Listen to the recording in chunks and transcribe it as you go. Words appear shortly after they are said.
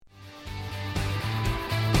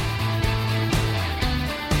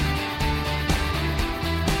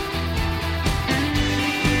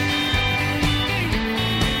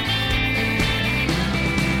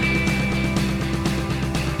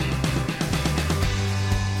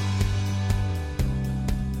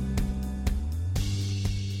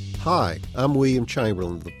Hi, I'm William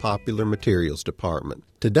Chamberlain of the Popular Materials Department.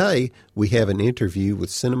 Today, we have an interview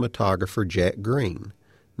with cinematographer Jack Green.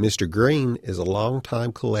 Mr. Green is a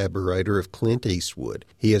longtime collaborator of Clint Eastwood.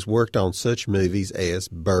 He has worked on such movies as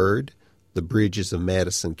Bird, The Bridges of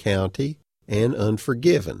Madison County, and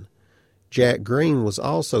Unforgiven. Jack Green was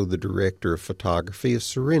also the director of photography of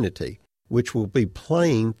Serenity, which will be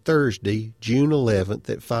playing Thursday, June 11th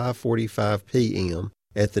at 5:45 p.m.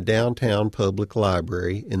 at the Downtown Public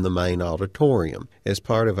Library in the main auditorium as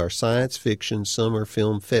part of our Science Fiction Summer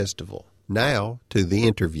Film Festival. Now to the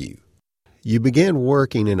interview. You began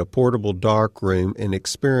working in a portable darkroom and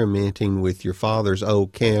experimenting with your father's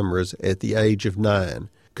old cameras at the age of 9.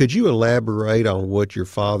 Could you elaborate on what your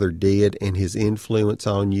father did and his influence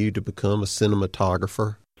on you to become a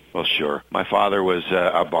cinematographer? Well, sure. My father was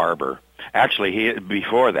a barber. Actually,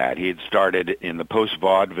 before that, he had started in the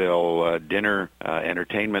post-vaudeville dinner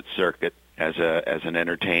entertainment circuit as an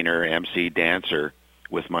entertainer, MC, dancer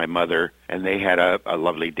with my mother, and they had a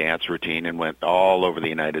lovely dance routine and went all over the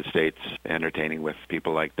United States entertaining with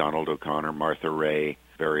people like Donald O'Connor, Martha Raye,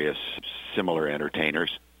 various similar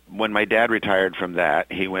entertainers. When my dad retired from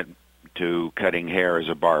that, he went to cutting hair as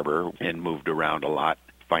a barber and moved around a lot,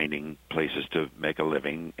 finding places to make a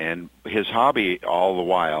living. And his hobby all the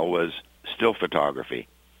while was still photography.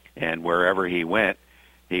 And wherever he went,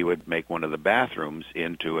 he would make one of the bathrooms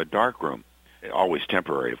into a darkroom. Always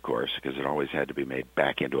temporary, of course, because it always had to be made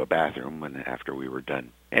back into a bathroom after we were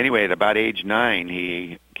done. Anyway, at about age 9,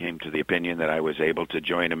 he came to the opinion that I was able to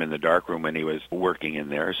join him in the darkroom when he was working in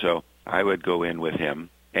there. So I would go in with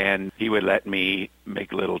him, and he would let me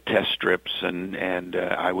make little test strips, and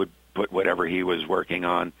I would put whatever he was working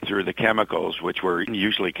on through the chemicals, which were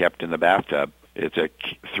usually kept in the bathtub. It's a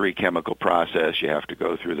 3-chemical process. You have to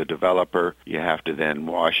go through the developer. You have to then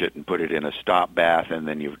wash it and put it in a stop bath, and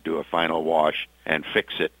then you do a final wash and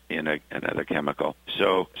fix it in another chemical.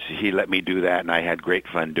 So he let me do that, and I had great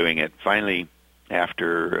fun doing it. Finally,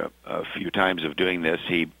 after a few times of doing this,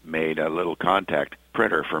 he made a little contact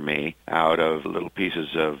printer for me out of little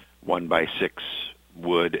pieces of 1x6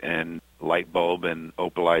 wood and light bulb and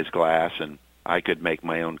opalized glass, and I could make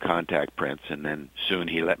my own contact prints. And then soon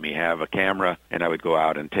he let me have a camera, and I would go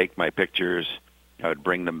out and take my pictures. I would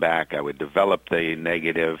bring them back. I would develop the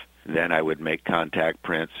negative. Then I would make contact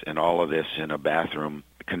prints, and all of this in a bathroom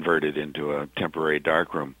converted into a temporary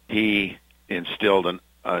darkroom. He instilled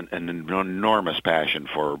an enormous passion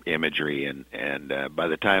for imagery, and by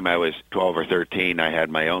the time I was 12 or 13, I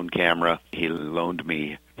had my own camera. He loaned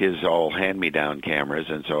me his all hand-me-down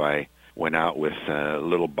cameras, and so I went out with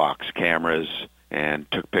little box cameras and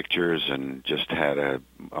took pictures and just had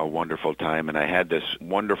a wonderful time. And I had this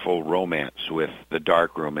wonderful romance with the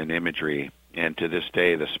darkroom and imagery. And to this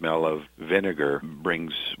day, the smell of vinegar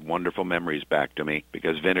brings wonderful memories back to me,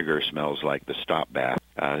 because vinegar smells like the stop bath,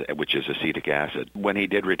 which is acetic acid. When he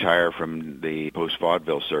did retire from the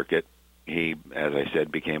post-vaudeville circuit, he, as I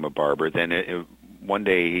said, became a barber. Then one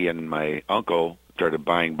day he and my uncle started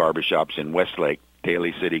buying barbershops in Westlake,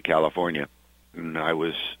 Daly City, California. And I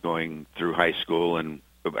was going through high school, and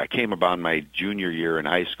I came upon my junior year in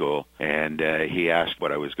high school, and he asked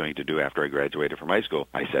what I was going to do after I graduated from high school.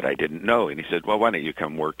 I said I didn't know, and he said, well, why don't you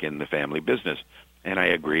come work in the family business? And I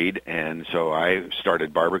agreed, and so I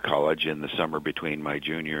started barber college in the summer between my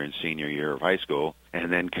junior and senior year of high school,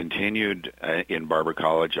 and then continued in barber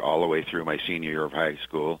college all the way through my senior year of high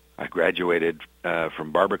school. I graduated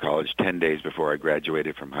from barber college 10 days before I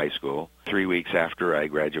graduated from high school. 3 weeks after I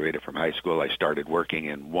graduated from high school, I started working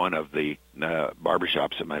in one of the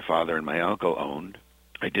barbershops that my father and my uncle owned.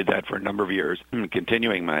 I did that for a number of years,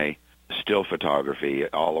 continuing my still photography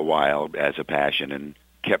all the while as a passion, and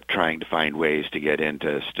kept trying to find ways to get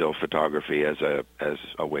into still photography as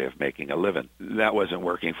a way of making a living. That wasn't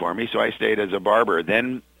working for me, so I stayed as a barber.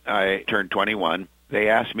 Then I turned 21.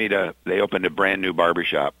 They opened a brand new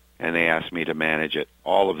barbershop, and they asked me to manage it.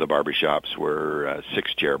 All of the barbershops were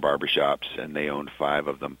 6-chair barbershops, and they owned 5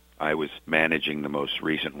 of them. I was managing the most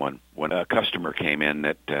recent one when a customer came in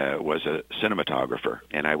that was a cinematographer,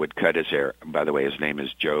 and I would cut his hair. By the way, his name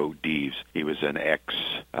is Joe Deves. He was an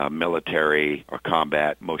ex-military or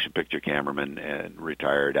combat motion picture cameraman and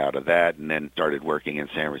retired out of that, and then started working in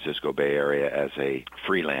San Francisco Bay Area as a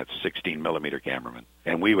freelance 16-millimeter cameraman.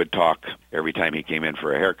 And we would talk every time he came in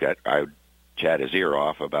for a haircut. I would chat his ear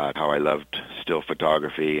off about how I loved still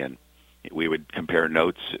photography, and we would compare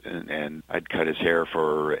notes, and I'd cut his hair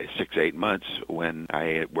for 6-8 months when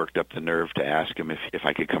I worked up the nerve to ask him if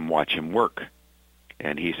I could come watch him work.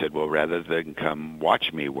 And he said, well, rather than come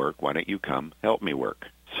watch me work, why don't you come help me work?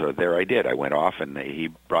 So there I did. I went off, and he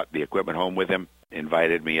brought the equipment home with him,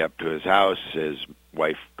 invited me up to his house. His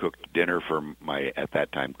wife cooked dinner for my, at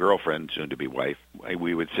that time, girlfriend, soon-to-be wife.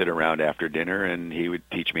 We would sit around after dinner, and he would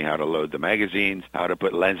teach me how to load the magazines, how to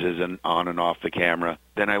put lenses on and off the camera.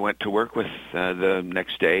 Then I went to work with the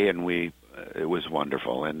next day, and it was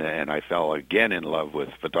wonderful, and I fell again in love with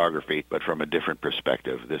photography, but from a different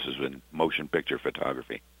perspective. This is in motion picture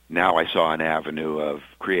photography. Now I saw an avenue of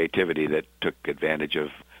creativity that took advantage of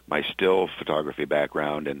my still photography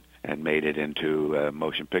background and made it into a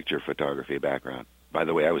motion picture photography background. By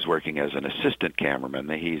the way, I was working as an assistant cameraman.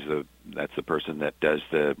 That's the person that does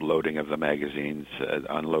the loading of the magazines,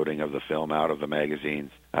 unloading of the film out of the magazines,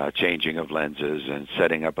 changing of lenses, and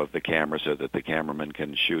setting up of the camera so that the cameraman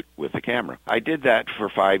can shoot with the camera. I did that for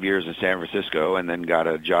 5 years in San Francisco and then got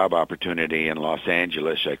a job opportunity in Los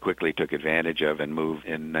Angeles. I quickly took advantage of and moved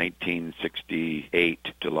in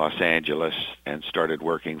 1968 to Los Angeles and started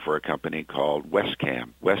working for a company called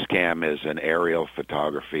Westcam. Westcam is an aerial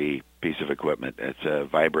photography piece of equipment. It's a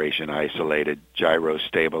vibration-isolated,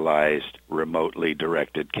 gyro-stabilized, remotely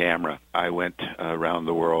directed camera. I went around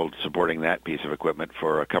the world supporting that piece of equipment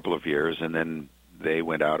for a couple of years, and then they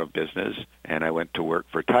went out of business, and I went to work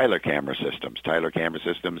for Tyler Camera Systems. Tyler Camera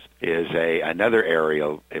Systems is another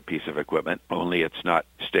aerial piece of equipment, only it's not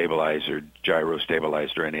stabilized or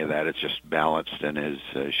gyro-stabilized or any of that. It's just balanced and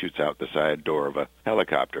shoots out the side door of a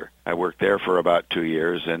helicopter. I worked there for about 2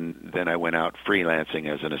 years, and then I went out freelancing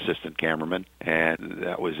as an assistant cameraman, and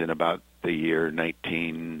that was in about the year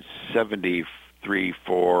 1973,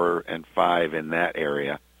 4, and 5 in that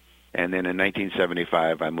area. And then in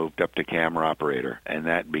 1975, I moved up to camera operator, and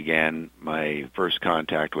that began my first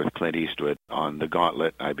contact with Clint Eastwood. On The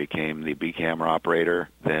Gauntlet, I became the B camera operator.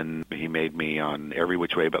 Then he made me on Every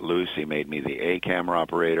Which Way But Loose. He made me the A camera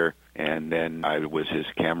operator, and then I was his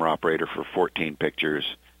camera operator for 14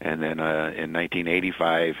 pictures. And then in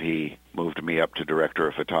 1985, he moved me up to director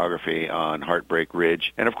of photography on Heartbreak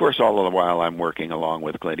Ridge. And, of course, all the while I'm working along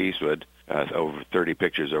with Clint Eastwood, over 30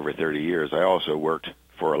 pictures over 30 years. I also worked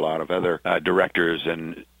for a lot of other directors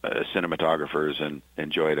and cinematographers and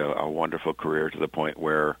enjoyed a wonderful career to the point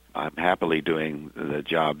where I'm happily doing the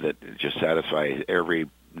job that just satisfies every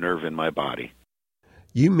nerve in my body.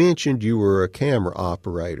 You mentioned you were a camera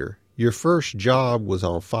operator. Your first job was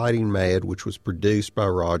on Fighting Mad, which was produced by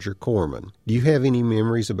Roger Corman. Do you have any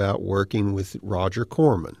memories about working with Roger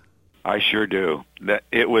Corman? I sure do.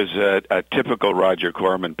 It was a typical Roger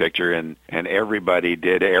Corman picture, and everybody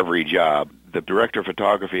did every job. The director of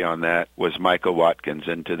photography on that was Michael Watkins,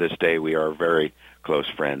 and to this day we are very close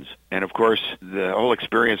friends. And, of course, the whole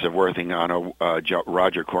experience of working on a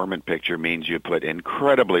Roger Corman picture means you put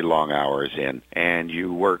incredibly long hours in, and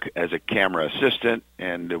you work as a camera assistant,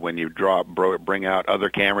 and when you bring out other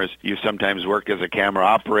cameras, you sometimes work as a camera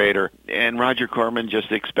operator, and Roger Corman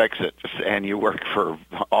just expects it, and you work for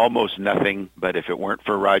almost nothing. But if it weren't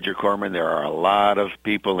for Roger Corman, there are a lot of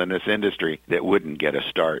people in this industry that wouldn't get a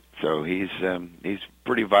start. So he's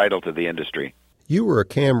pretty vital to the industry. You were a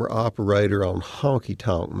camera operator on Honky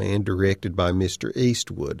Tonk Man, directed by Mr.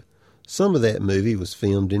 Eastwood. Some of that movie was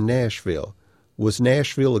filmed in Nashville. Was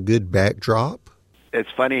Nashville a good backdrop?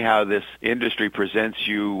 It's funny how this industry presents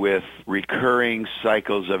you with recurring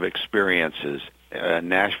cycles of experiences.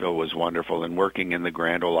 Nashville was wonderful, and working in the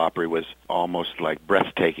Grand Ole Opry was almost like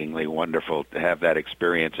breathtakingly wonderful to have that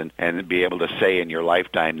experience and be able to say in your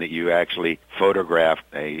lifetime that you actually photographed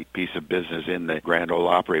a piece of business in the Grand Ole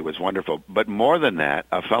Opry was wonderful. But more than that,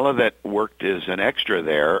 a fellow that worked as an extra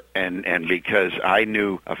there, and because I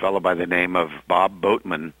knew a fellow by the name of Bob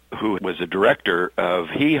Boatman, who was a director of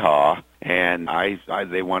Hee Haw, and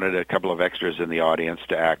they wanted a couple of extras in the audience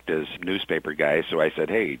to act as newspaper guys, so I said,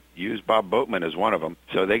 hey, use Bob Boatman as one of them.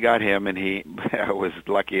 So they got him, and I was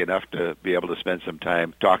lucky enough to be able to spend some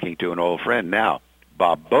time talking to an old friend. Now,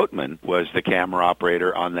 Bob Boatman was the camera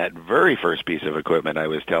operator on that very first piece of equipment I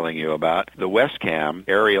was telling you about, the Westcam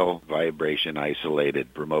aerial vibration-isolated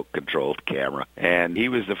remote-controlled camera. And he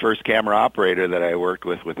was the first camera operator that I worked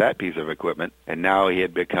with that piece of equipment. And now he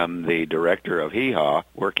had become the director of Hee Haw,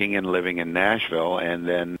 working and living in Nashville. And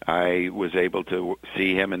then I was able to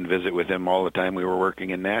see him and visit with him all the time we were working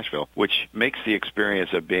in Nashville, which makes the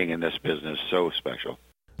experience of being in this business so special.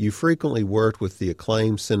 You frequently worked with the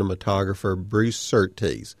acclaimed cinematographer Bruce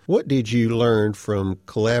Surtees. What did you learn from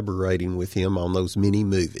collaborating with him on those many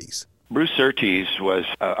movies? Bruce Surtees was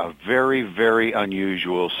a very, very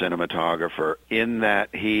unusual cinematographer in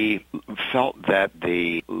that he felt that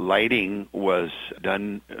the lighting was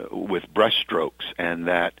done with brush strokes, and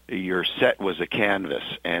that your set was a canvas,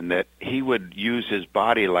 and that he would use his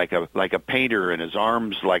body like a painter and his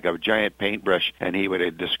arms like a giant paintbrush, and he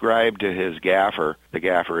would describe to his gaffer. The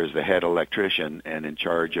gaffer is the head electrician and in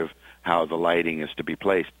charge of how the lighting is to be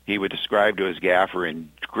placed. He would describe to his gaffer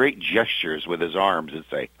in great gestures with his arms and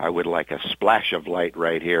say, I would like a splash of light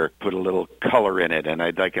right here, put a little color in it, and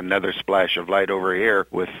I'd like another splash of light over here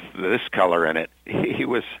with this color in it.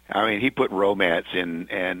 He put romance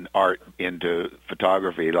and art into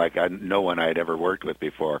photography like no one I'd ever worked with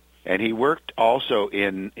before. And he worked also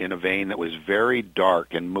in a vein that was very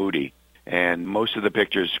dark and moody. And most of the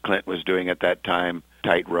pictures Clint was doing at that time,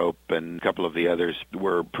 Tightrope and a couple of the others,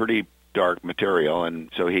 were pretty dark material.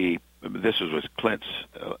 And so this was Clint's,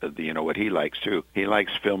 what he likes too. He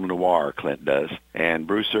likes film noir, Clint does. And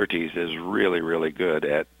Bruce Surtees is really, really good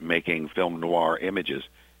at making film noir images.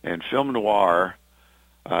 And film noir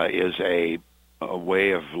is a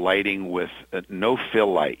way of lighting with no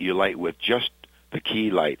fill light. You light with just the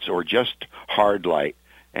key lights or just hard light.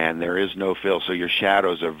 And there is no fill, so your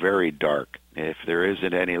shadows are very dark. If there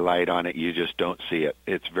isn't any light on it, you just don't see it.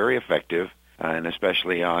 It's very effective, and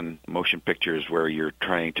especially on motion pictures where you're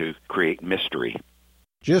trying to create mystery.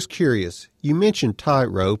 Just curious, you mentioned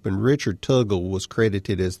Tightrope, and Richard Tuggle was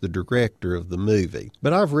credited as the director of the movie.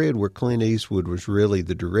 But I've read where Clint Eastwood was really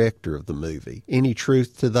the director of the movie. Any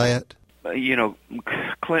truth to that?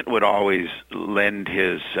 Clint would always lend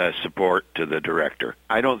his support to the director.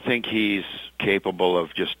 I don't think he's capable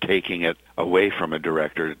of just taking it away from a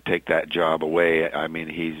director, to take that job away. I mean,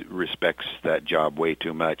 he respects that job way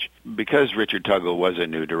too much. Because Richard Tuggle was a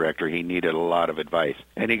new director, he needed a lot of advice.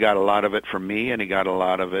 And he got a lot of it from me, and he got a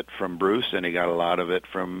lot of it from Bruce, and he got a lot of it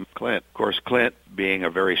from Clint. Of course, Clint, being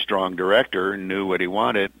a very strong director, knew what he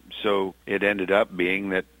wanted, so it ended up being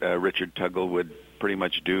that Richard Tuggle would pretty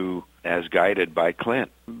much do as guided by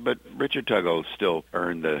Clint. But Richard Tuggle still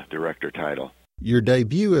earned the director title. Your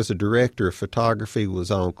debut as a director of photography was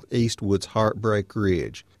on Eastwood's Heartbreak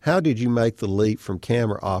Ridge. How did you make the leap from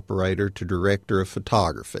camera operator to director of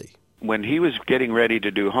photography? When he was getting ready to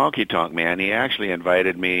do Honky Tonk Man, he actually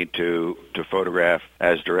invited me to photograph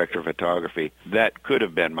as director of photography. That could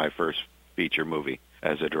have been my first feature movie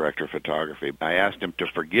as a director of photography. I asked him to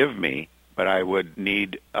forgive me, but I would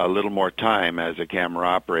need a little more time as a camera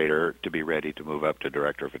operator to be ready to move up to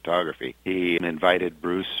director of photography. He invited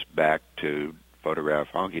Bruce back to photograph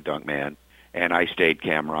Honky Tonk Man, and I stayed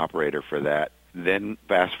camera operator for that. Then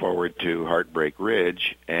fast forward to Heartbreak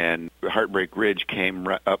Ridge, and Heartbreak Ridge came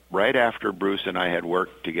up right after Bruce and I had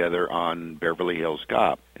worked together on Beverly Hills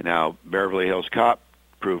Cop. Now, Beverly Hills Cop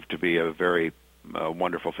proved to be a very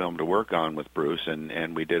wonderful film to work on with Bruce,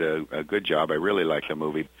 and we did a good job. I really liked the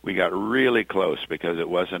movie. We got really close because it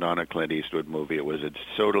wasn't on a Clint Eastwood movie. It was a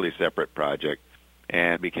totally separate project,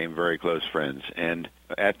 and became very close friends. And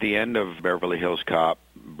at the end of Beverly Hills Cop,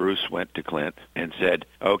 Bruce went to Clint and said,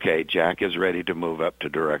 okay, Jack is ready to move up to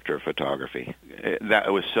director of photography.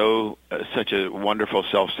 That was such a wonderful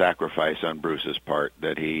self-sacrifice on Bruce's part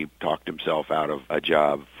that he talked himself out of a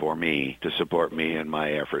job for me to support me in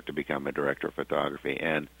my effort to become a director of photography.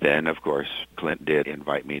 And then, of course, Clint did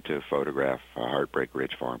invite me to photograph Heartbreak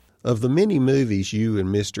Ridge for him. Of the many movies you and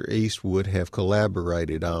Mr. Eastwood have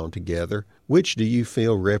collaborated on together, which do you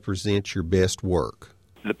feel represents your best work?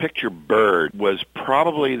 The picture Bird was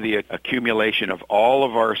probably the accumulation of all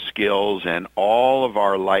of our skills and all of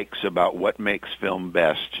our likes about what makes film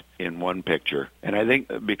best in one picture. And I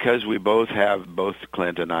think because both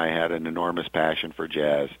Clint and I had an enormous passion for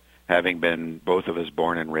jazz, having been both of us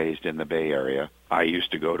born and raised in the Bay Area. I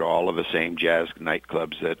used to go to all of the same jazz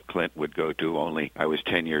nightclubs that Clint would go to, only I was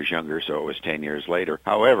 10 years younger, so it was 10 years later.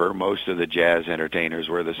 However, most of the jazz entertainers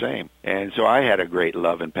were the same. And so I had a great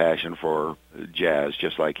love and passion for jazz,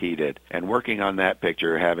 just like he did. And working on that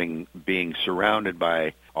picture, being surrounded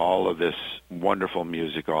by all of this wonderful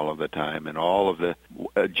music all of the time, and all of the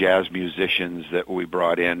jazz musicians that we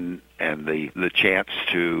brought in, and the chance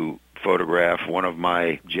to photograph one of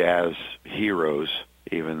my jazz heroes,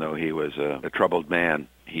 even though he was a troubled man.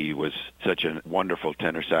 He was such a wonderful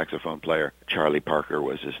tenor saxophone player. Charlie Parker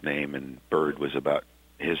was his name, and Bird was about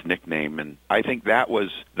his nickname. And I think that was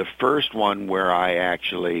the first one where I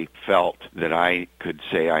actually felt that I could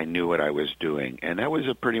say I knew what I was doing. And that was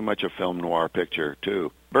pretty much a film noir picture,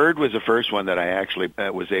 too. Bird was the first one that I actually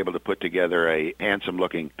was able to put together a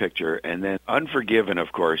handsome-looking picture. And then Unforgiven,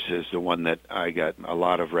 of course, is the one that I got a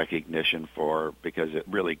lot of recognition for because it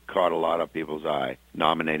really caught a lot of people's eye.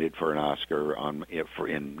 Nominated for an Oscar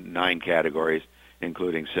in 9 categories,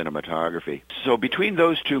 including cinematography. So between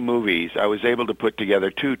those two movies, I was able to put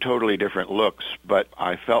together two totally different looks, but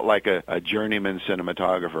I felt like a journeyman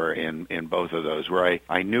cinematographer in both of those, where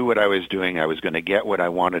I knew what I was doing, I was going to get what I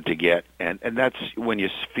wanted to get, and that's when you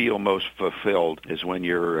feel most fulfilled, is when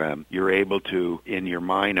you're able to, in your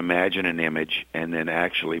mind, imagine an image and then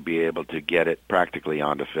actually be able to get it practically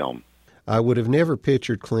onto film. I would have never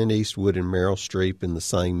pictured Clint Eastwood and Meryl Streep in the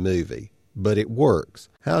same movie, but it works.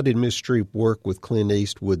 How did Miss Streep work with Clint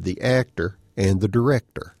Eastwood, the actor, and the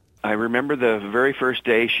director? I remember the very first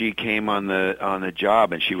day she came on the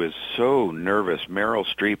job, and she was so nervous. Meryl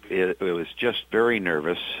Streep was just very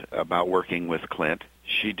nervous about working with Clint.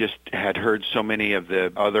 She just had heard so many of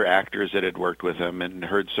the other actors that had worked with him and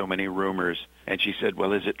heard so many rumors. And she said,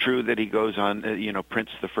 well, is it true that he goes on,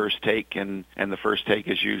 prints the first take, and the first take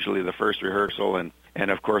is usually the first rehearsal?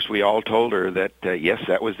 And of course, we all told her that, yes,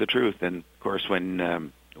 that was the truth. And, of course,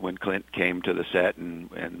 when Clint came to the set and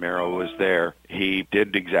Meryl was there, he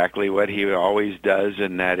did exactly what he always does,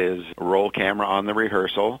 and that is roll camera on the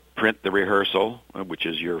rehearsal, print the rehearsal, which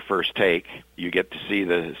is your first take. You get to see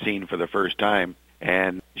the scene for the first time.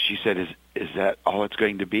 And she said, is that all it's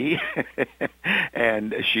going to be?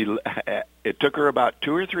 And it took her about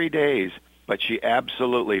 2 or 3 days, but she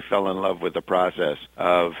absolutely fell in love with the process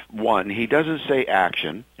of, one, he doesn't say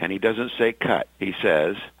action, and he doesn't say cut. He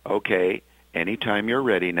says, okay, anytime you're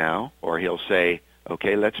ready now, or he'll say,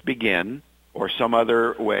 okay, let's begin, or some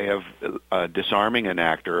other way of disarming an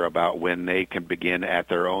actor about when they can begin at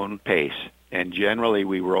their own pace. And generally,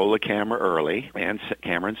 we roll the camera early, and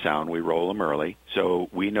camera and sound, we roll them early. So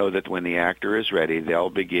we know that when the actor is ready, they'll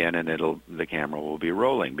begin, and the camera will be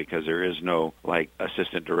rolling, because there is no,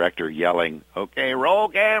 assistant director yelling, okay, roll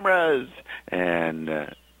cameras,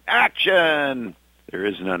 and action. There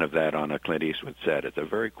is none of that on a Clint Eastwood set. It's a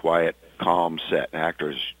very quiet, calm set.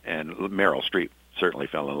 Actors, and Meryl Streep certainly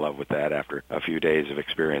fell in love with that after a few days of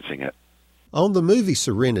experiencing it. On the movie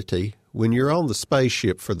Serenity, when you're on the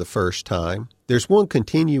spaceship for the first time, there's one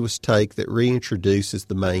continuous take that reintroduces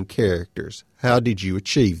the main characters. How did you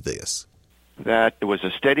achieve this? That was a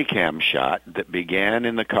Steadicam shot that began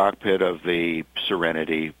in the cockpit of the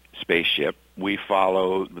Serenity spaceship. We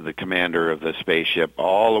follow the commander of the spaceship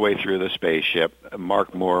all the way through the spaceship.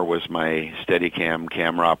 Mark Moore was my Steadicam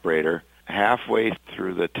camera operator. Halfway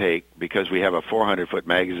through the take, because we have a 400-foot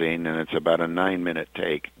magazine and it's about a 9-minute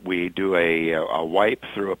take, we do a wipe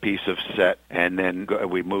through a piece of set, and then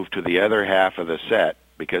we move to the other half of the set,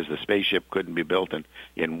 because the spaceship couldn't be built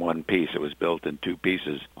in one piece. It was built in two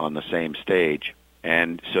pieces on the same stage.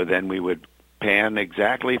 And so then we would pan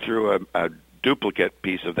exactly through a duplicate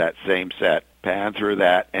piece of that same set, pan through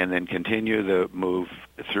that, and then continue the move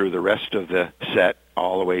through the rest of the set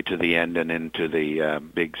all the way to the end and into the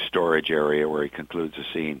big storage area where he concludes the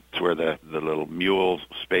scene. It's where the little mule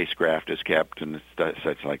spacecraft is kept and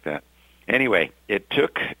such like that. Anyway, it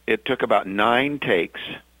took about 9 takes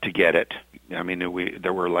to get it. I mean,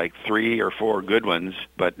 there were 3 or 4 good ones,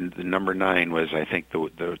 but the number 9 was, I think,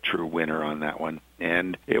 the true winner on that one.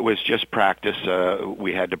 And it was just practice.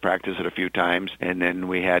 We had to practice it a few times, and then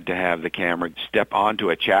we had to have the camera step onto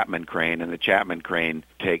a Chapman crane, and the Chapman crane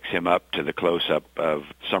takes him up to the close-up of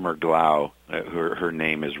Summer Glau. Her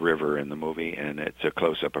name is River in the movie, and it's a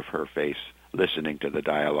close-up of her face listening to the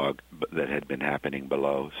dialogue that had been happening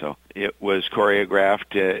below. So it was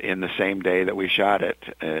choreographed in the same day that we shot it.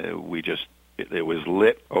 It was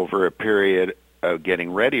lit over a period of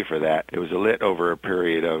getting ready for that. It was lit over a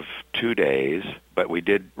period of 2 days, but we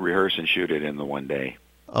did rehearse and shoot it in the one day.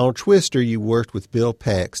 On Twister, you worked with Bill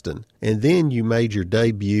Paxton, and then you made your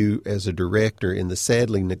debut as a director in the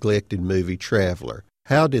sadly neglected movie Traveler.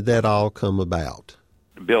 How did that all come about?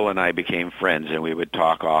 Bill and I became friends, and we would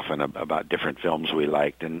talk often about different films we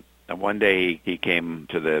liked. And one day he came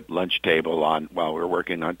to the lunch table while we were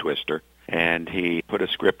working on Twister, and he put a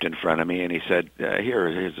script in front of me, and he said,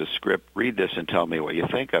 here's a script. Read this and tell me what you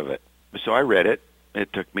think of it. So I read it.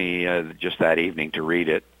 It took me just that evening to read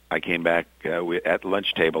it. I came back at the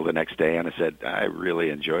lunch table the next day, and I said, I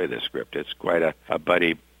really enjoy this script. It's quite a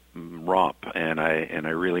buddy romp, and I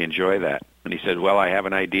really enjoy that. And he said, well, I have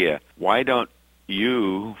an idea. Why don't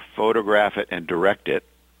you photograph it and direct it,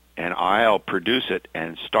 and I'll produce it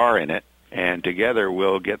and star in it, and together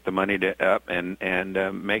we'll get the money up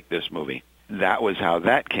and make this movie. That was how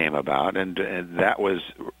that came about, and that was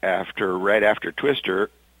right after Twister.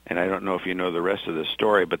 And I don't know if you know the rest of the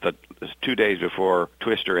story, but the 2 days before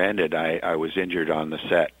Twister ended, I was injured on the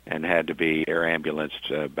set and had to be air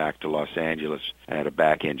ambulanced back to Los Angeles. I had a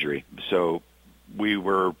back injury. So we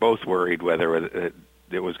were both worried whether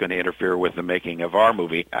it was going to interfere with the making of our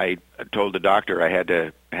movie. I told the doctor I had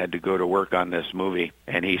to go to work on this movie,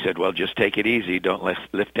 and he said, well, just take it easy, don't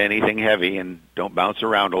lift anything heavy, and don't bounce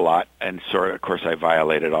around a lot. And so, of course, I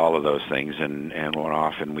violated all of those things and went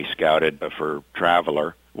off, and we scouted for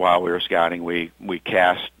Traveler. While we were scouting, we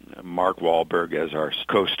cast Mark Wahlberg as our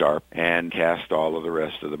co-star and cast all of the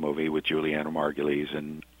rest of the movie with Juliana Margulies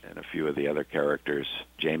and a few of the other characters,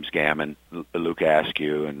 James Gammon, Luke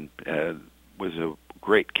Askew, and was a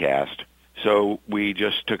great cast. So we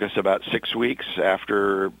just took us about 6 weeks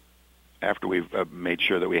after we made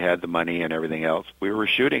sure that we had the money and everything else. We were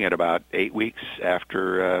shooting it about 8 weeks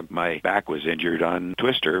after my back was injured on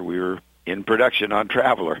Twister. We were in production on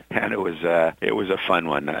Traveler, and it was a fun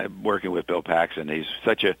one. Working with Bill Paxton, he's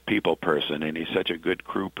such a people person, and he's such a good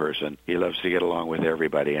crew person. He loves to get along with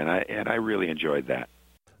everybody, and I really enjoyed that.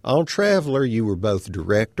 On Traveler, you were both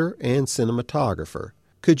director and cinematographer.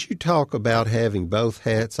 Could you talk about having both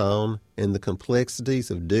hats on and the complexities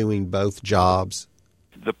of doing both jobs?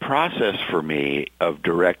 The process for me of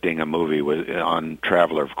directing a movie on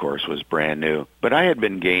Traveler, of course, was brand new. But I had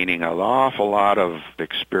been gaining an awful lot of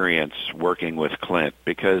experience working with Clint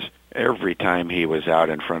because every time he was out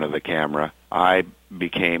in front of the camera, I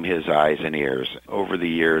became his eyes and ears. Over the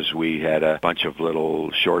years, we had a bunch of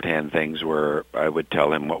little shorthand things where I would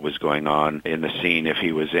tell him what was going on in the scene. If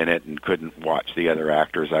he was in it and couldn't watch the other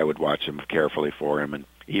actors, I would watch them carefully for him. And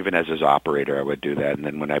even as his operator, I would do that. And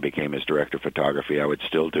then when I became his director of photography, I would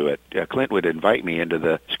still do it. Clint would invite me into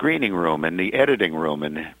the screening room and the editing room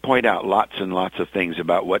and point out lots and lots of things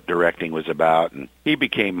about what directing was about. And he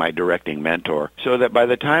became my directing mentor. So that by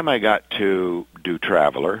the time I got to do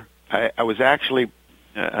Traveler, I was actually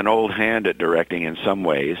an old hand at directing in some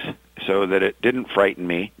ways, so that it didn't frighten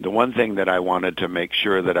me. The one thing that I wanted to make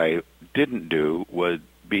sure that I didn't do was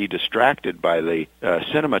be distracted by the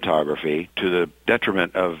cinematography to the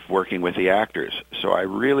detriment of working with the actors. So I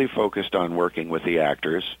really focused on working with the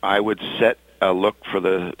actors. I would set a look for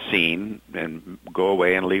the scene and go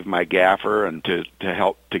away and leave my gaffer and to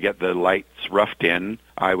help to get the lights roughed in.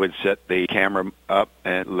 I would set the camera up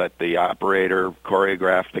and let the operator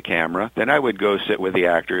choreograph the camera. Then I would go sit with the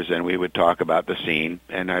actors and we would talk about the scene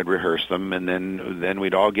and I'd rehearse them, and then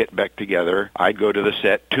we'd all get back together. I'd go to the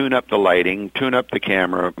set, tune up the lighting, tune up the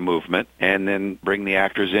camera movement, and then bring the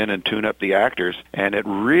actors in and tune up the actors. And it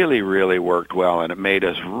really, really worked well, and it made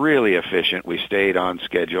us really efficient. We stayed on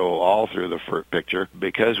schedule all through the first picture.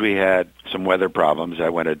 Because we had some weather problems, I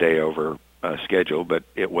went a day over schedule, but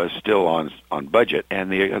it was still on budget.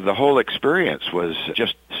 And the whole experience was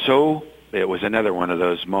just so, it was another one of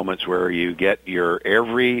those moments where you get your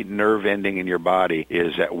every nerve ending in your body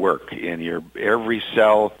is at work, and your every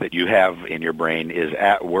cell that you have in your brain is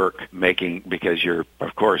at work because you're,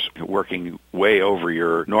 of course, working way over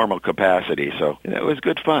your normal capacity. So it was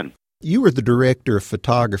good fun. You were the director of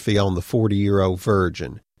photography on The 40-Year-Old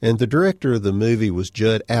Virgin, and the director of the movie was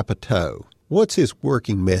Judd Apatow. What's his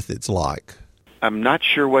working methods like? I'm not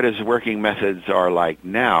sure what his working methods are like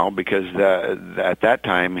now, because at that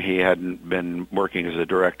time he hadn't been working as a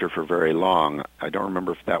director for very long. I don't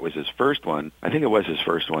remember if that was his first one. I think it was his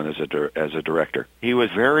first one as a director. He was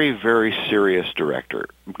very, very serious director.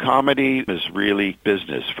 Comedy is really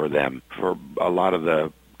business for them, for a lot of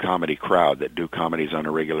the comedy crowd that do comedies on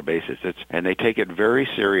a regular basis. And they take it very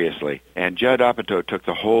seriously. And Judd Apatow took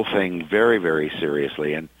the whole thing very, very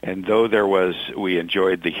seriously. And though we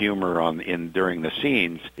enjoyed the humor during the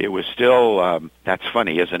scenes, it was still, that's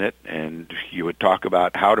funny, isn't it? And you would talk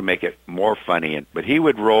about how to make it more funny. But he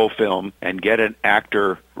would roll film and get an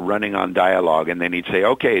actor running on dialogue, and then he'd say,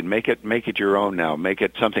 okay, make it your own now. Make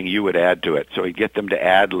it something you would add to it. So he'd get them to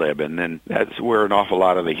ad-lib, and then that's where an awful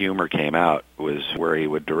lot of the humor came out, was where he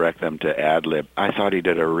would direct them to ad-lib. I thought he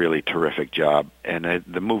did a really terrific job, and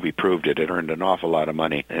the movie proved it. It earned an awful lot of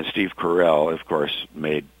money. And Steve Carell, of course,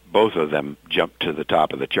 made both of them jump to the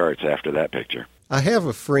top of the charts after that picture. I have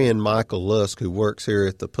a friend, Michael Lusk, who works here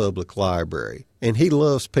at the public library, and he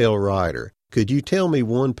loves Pale Rider. Could you tell me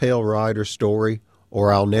one Pale Rider story,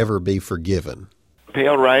 or I'll never be forgiven?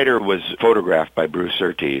 Pale Rider was photographed by Bruce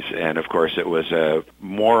Surtees, and of course it was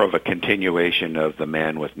more of a continuation of The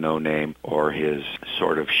Man with No Name, or his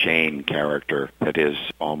sort of Shane character that is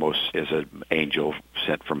almost is an angel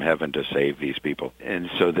sent from heaven to save these people. And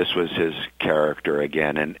so this was his character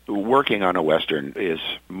again. And working on a Western is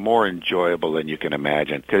more enjoyable than you can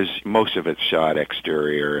imagine, because most of it's shot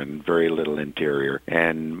exterior and very little interior,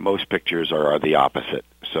 and most pictures are the opposite.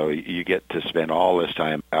 So you get to spend all this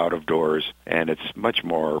time out of doors, and it's much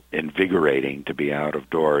more invigorating to be out of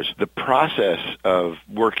doors. The process of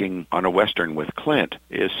working on a Western with Clint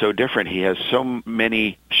is so different. He has so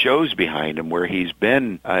many shows behind him where he's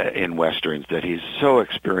been in Westerns, that he's so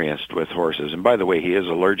experienced with horses. And by the way, he is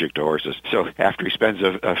allergic to horses. So after he spends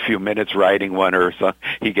a few minutes riding one or so,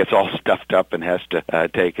 he gets all stuffed up and has to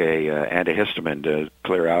take a antihistamine to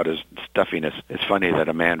clear out his stuffiness. It's funny that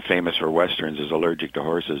a man famous for Westerns is allergic to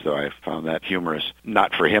horses, though. I found that humorous.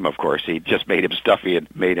 Not for him, of course. He just made him stuffy and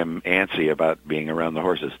made him antsy about being around the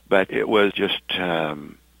horses. But it was just...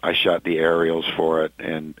 I shot the aerials for it,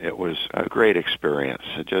 and it was a great experience.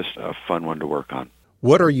 Just a fun one to work on.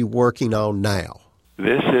 What are you working on now?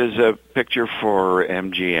 This is a picture for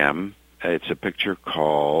MGM. It's a picture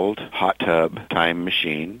called Hot Tub Time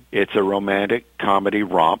Machine. It's a romantic comedy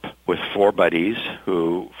romp with four buddies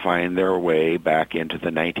who find their way back into the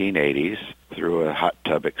 1980s through a hot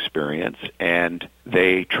tub experience, and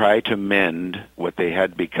they try to mend what they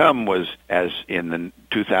had become was, as in the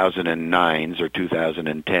 2009s or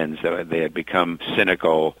 2010s, they had become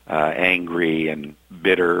cynical, angry, and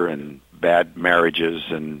bitter, and bad marriages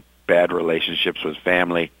and bad relationships with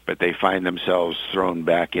family, but they find themselves thrown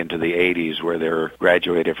back into the 80s where they're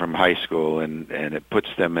graduated from high school, and it puts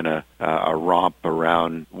them in a romp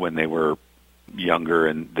around when they were younger,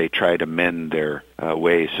 and they try to mend their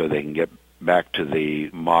ways so they can get back to the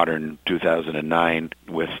modern 2009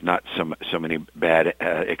 with not so many bad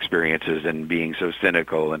experiences and being so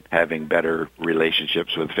cynical and having better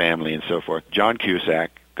relationships with family and so forth. John Cusack,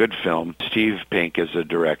 good film. Steve Pink is the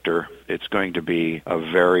director. It's going to be a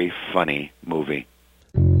very funny movie.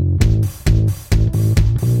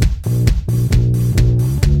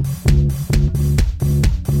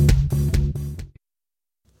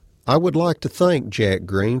 I would like to thank Jack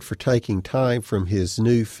Green for taking time from his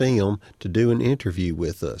new film to do an interview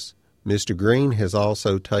with us. Mr. Green has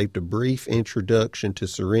also taped a brief introduction to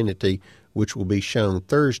Serenity, which will be shown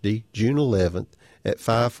Thursday, June 11th at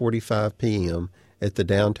 5:45 p.m. at the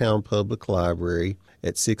Downtown Public Library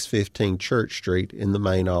at 615 Church Street in the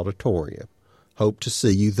main auditorium. Hope to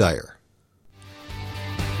see you there.